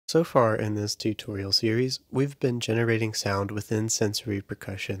So far in this tutorial series, we've been generating sound within Sensory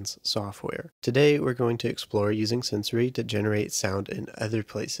Percussion's software. Today we're going to explore using Sensory to generate sound in other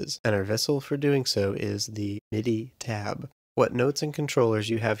places, and our vessel for doing so is the MIDI tab. What notes and controllers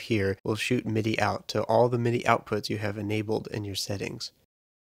you have here will shoot MIDI out to all the MIDI outputs you have enabled in your settings.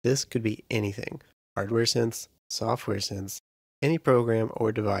 This could be anything: hardware synths, software synths, any program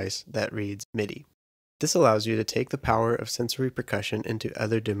or device that reads MIDI. This allows you to take the power of Sensory Percussion into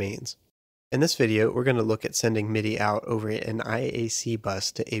other domains. In this video, we're going to look at sending MIDI out over an IAC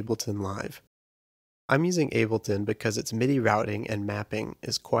bus to Ableton Live. I'm using Ableton because its MIDI routing and mapping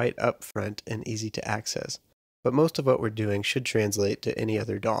is quite upfront and easy to access, but most of what we're doing should translate to any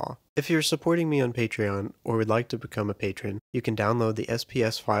other DAW. If you're supporting me on Patreon or would like to become a patron, you can download the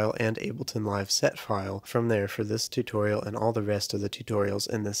SPS file and Ableton Live set file from there for this tutorial and all the rest of the tutorials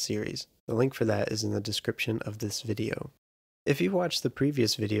in this series. The link for that is in the description of this video. If you've watched the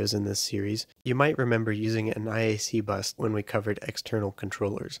previous videos in this series, you might remember using an IAC bus when we covered external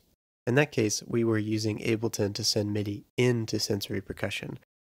controllers. In that case, we were using Ableton to send MIDI into Sensory Percussion.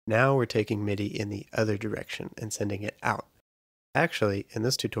 Now we're taking MIDI in the other direction and sending it out. Actually, in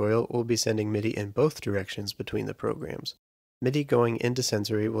this tutorial, we'll be sending MIDI in both directions between the programs. MIDI going into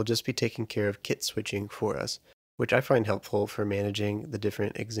Sensory will just be taking care of kit switching for us, which I find helpful for managing the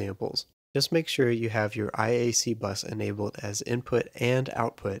different examples. Just make sure you have your IAC bus enabled as input and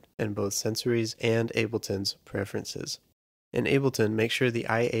output in both Sensory's and Ableton's preferences. In Ableton, make sure the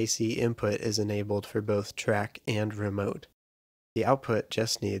IAC input is enabled for both track and remote. The output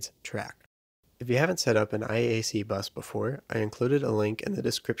just needs track. If you haven't set up an IAC bus before, I included a link in the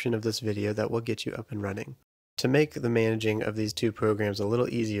description of this video that will get you up and running. To make the managing of these two programs a little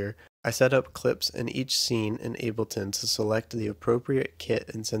easier, I set up clips in each scene in Ableton to select the appropriate kit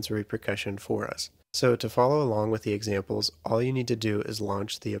in Sensory Percussion for us. So to follow along with the examples, all you need to do is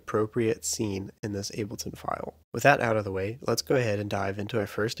launch the appropriate scene in this Ableton file. With that out of the way, let's go ahead and dive into our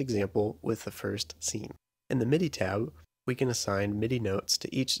first example with the first scene. In the MIDI tab, we can assign MIDI notes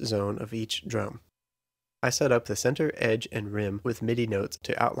to each zone of each drum. I set up the center, edge, and rim with MIDI notes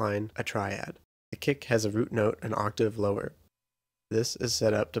to outline a triad. The kick has a root note an octave lower. This is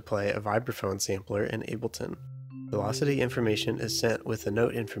set up to play a vibraphone sampler in Ableton. Velocity information is sent with the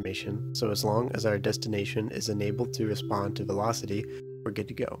note information, so as long as our destination is enabled to respond to velocity, we're good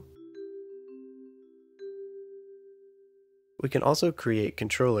to go. We can also create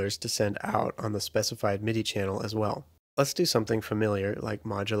controllers to send out on the specified MIDI channel as well. Let's do something familiar like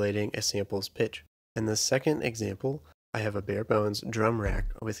modulating a sample's pitch. In this second example, I have a bare bones drum rack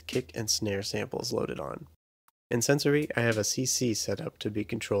with kick and snare samples loaded on. In Sensory, I have a CC set up to be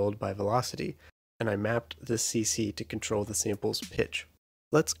controlled by velocity, and I mapped this CC to control the sample's pitch.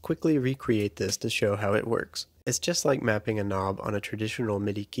 Let's quickly recreate this to show how it works. It's just like mapping a knob on a traditional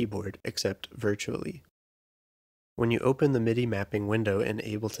MIDI keyboard, except virtually. When you open the MIDI mapping window in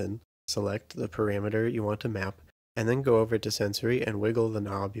Ableton, select the parameter you want to map, and then go over to Sensory and wiggle the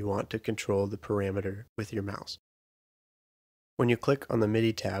knob you want to control the parameter with your mouse. When you click on the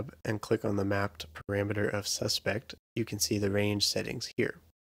MIDI tab and click on the mapped parameter of suspect, you can see the range settings here.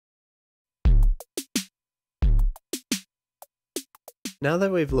 Now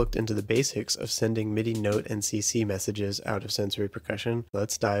that we've looked into the basics of sending MIDI note and CC messages out of Sensory Percussion,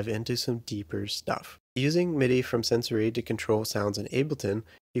 let's dive into some deeper stuff. Using MIDI from Sensory to control sounds in Ableton,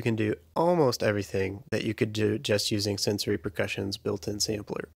 you can do almost everything that you could do just using Sensory Percussion's built-in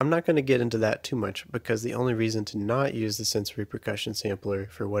sampler. I'm not going to get into that too much because the only reason to not use the Sensory Percussion sampler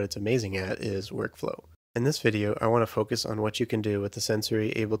for what it's amazing at is workflow. In this video, I want to focus on what you can do with the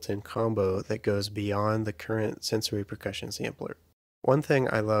Sensory Ableton combo that goes beyond the current Sensory Percussion sampler. One thing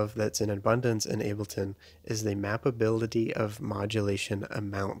I love that's in abundance in Ableton is the mappability of modulation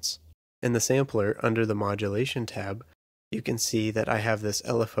amounts. In the sampler, under the Modulation tab, you can see that I have this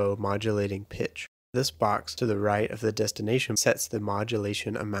LFO modulating pitch. This box to the right of the destination sets the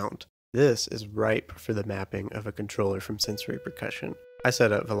modulation amount. This is ripe for the mapping of a controller from Sensory Percussion. I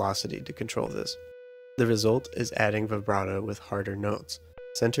set up velocity to control this. The result is adding vibrato with harder notes.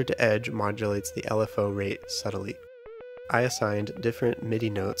 Center to edge modulates the LFO rate subtly. I assigned different MIDI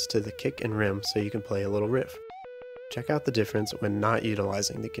notes to the kick and rim so you can play a little riff. Check out the difference when not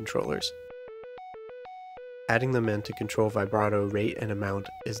utilizing the controllers. Adding them in to control vibrato rate and amount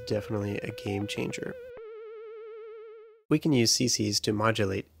is definitely a game changer. We can use CCs to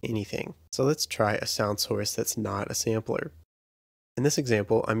modulate anything, so let's try a sound source that's not a sampler. In this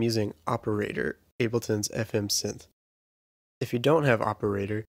example, I'm using Operator, Ableton's FM synth. If you don't have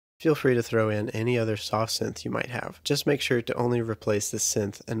Operator, feel free to throw in any other soft synth you might have. Just make sure to only replace the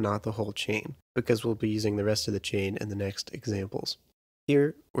synth and not the whole chain, because we'll be using the rest of the chain in the next examples.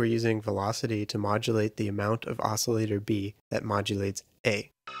 Here, we're using velocity to modulate the amount of oscillator B that modulates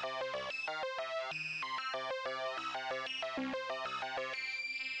A.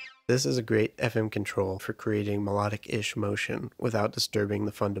 This is a great FM control for creating melodic-ish motion without disturbing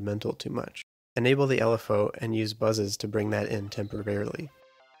the fundamental too much. Enable the LFO and use buzzes to bring that in temporarily.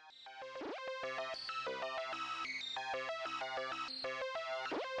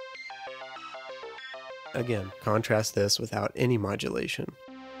 Again, contrast this without any modulation.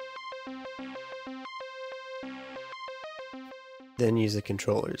 Then use the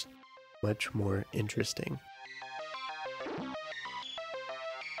controllers. Much more interesting.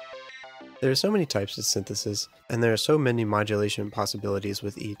 There are so many types of synthesis, and there are so many modulation possibilities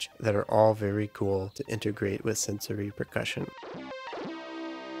with each that are all very cool to integrate with sensory percussion.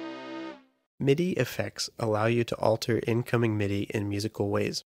 MIDI effects allow you to alter incoming MIDI in musical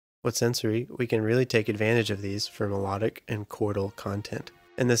ways. With sensory, we can really take advantage of these for melodic and chordal content.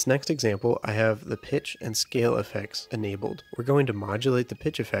 In this next example, I have the pitch and scale effects enabled. We're going to modulate the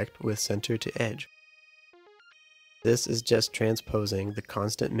pitch effect with center to edge. This is just transposing the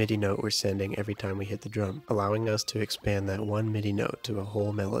constant MIDI note we're sending every time we hit the drum, allowing us to expand that one MIDI note to a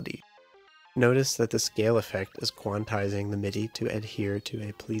whole melody. Notice that the scale effect is quantizing the MIDI to adhere to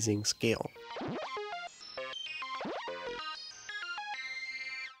a pleasing scale.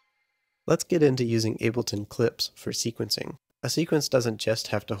 Let's get into using Ableton clips for sequencing. A sequence doesn't just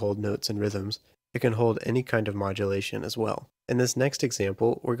have to hold notes and rhythms, it can hold any kind of modulation as well. In this next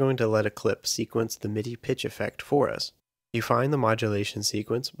example, we're going to let a clip sequence the MIDI pitch effect for us. You find the modulation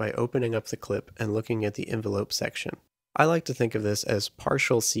sequence by opening up the clip and looking at the envelope section. I like to think of this as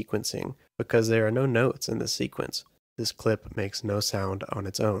partial sequencing because there are no notes in this sequence. This clip makes no sound on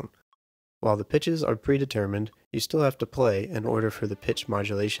its own. While the pitches are predetermined, you still have to play in order for the pitch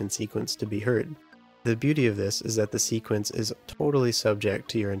modulation sequence to be heard. The beauty of this is that the sequence is totally subject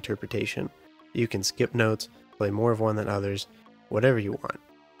to your interpretation. You can skip notes, play more of one than others, whatever you want.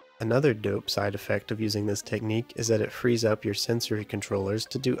 Another dope side effect of using this technique is that it frees up your sensory controllers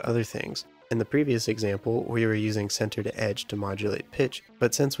to do other things. In the previous example, we were using center to edge to modulate pitch,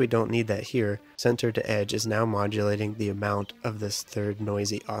 but since we don't need that here, center to edge is now modulating the amount of this third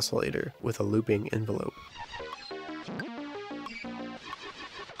noisy oscillator with a looping envelope.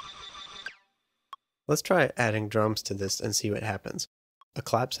 Let's try adding drums to this and see what happens. A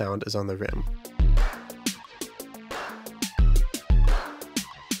clap sound is on the rim.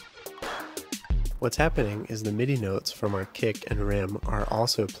 What's happening is the MIDI notes from our kick and rim are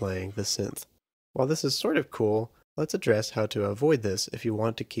also playing the synth. While this is sort of cool, let's address how to avoid this if you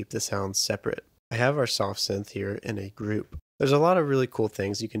want to keep the sounds separate. I have our soft synth here in a group. There's a lot of really cool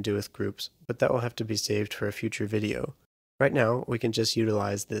things you can do with groups, but that will have to be saved for a future video. Right now, we can just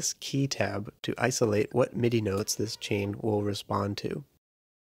utilize this key tab to isolate what MIDI notes this chain will respond to.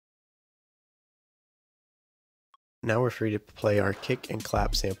 Now we're free to play our kick and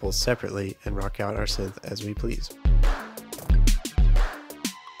clap samples separately and rock out our synth as we please.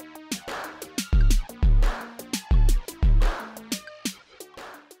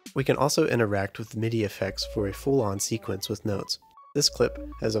 We can also interact with MIDI effects for a full-on sequence with notes. This clip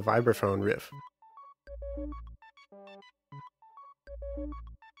has a vibraphone riff.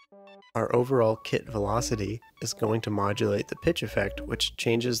 Our overall kit velocity is going to modulate the pitch effect, which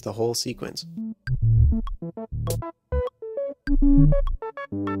changes the whole sequence.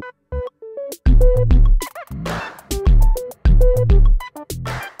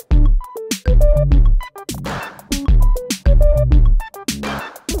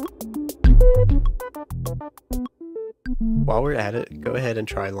 While we're at it, go ahead and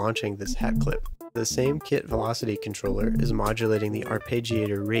try launching this hat clip. The same kit velocity controller is modulating the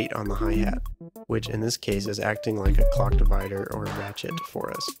arpeggiator rate on the hi-hat, which in this case is acting like a clock divider or a ratchet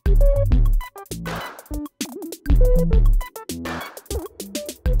for us.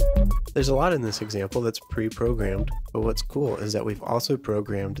 There's a lot in this example that's pre-programmed, but what's cool is that we've also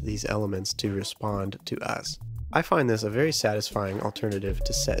programmed these elements to respond to us. I find this a very satisfying alternative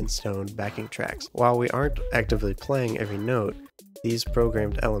to set-in-stone backing tracks. While we aren't actively playing every note, these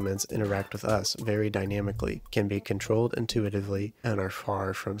programmed elements interact with us very dynamically, can be controlled intuitively, and are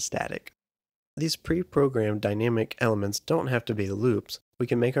far from static. These pre-programmed dynamic elements don't have to be loops. We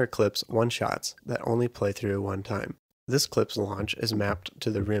can make our clips one-shots that only play through one time. This clip's launch is mapped to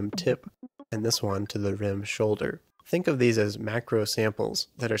the rim tip, and this one to the rim shoulder. Think of these as macro samples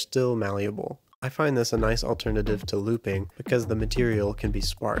that are still malleable. I find this a nice alternative to looping because the material can be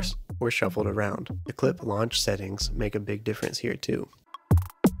sparse or shuffled around. The clip launch settings make a big difference here too.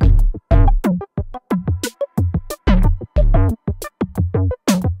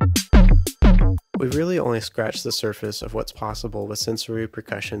 We've really only scratched the surface of what's possible with sensory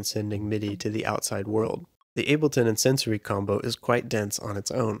percussion sending MIDI to the outside world. The Ableton and sensory combo is quite dense on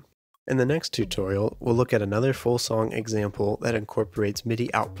its own. In the next tutorial, we'll look at another full song example that incorporates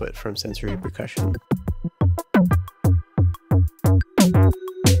MIDI output from sensory percussion.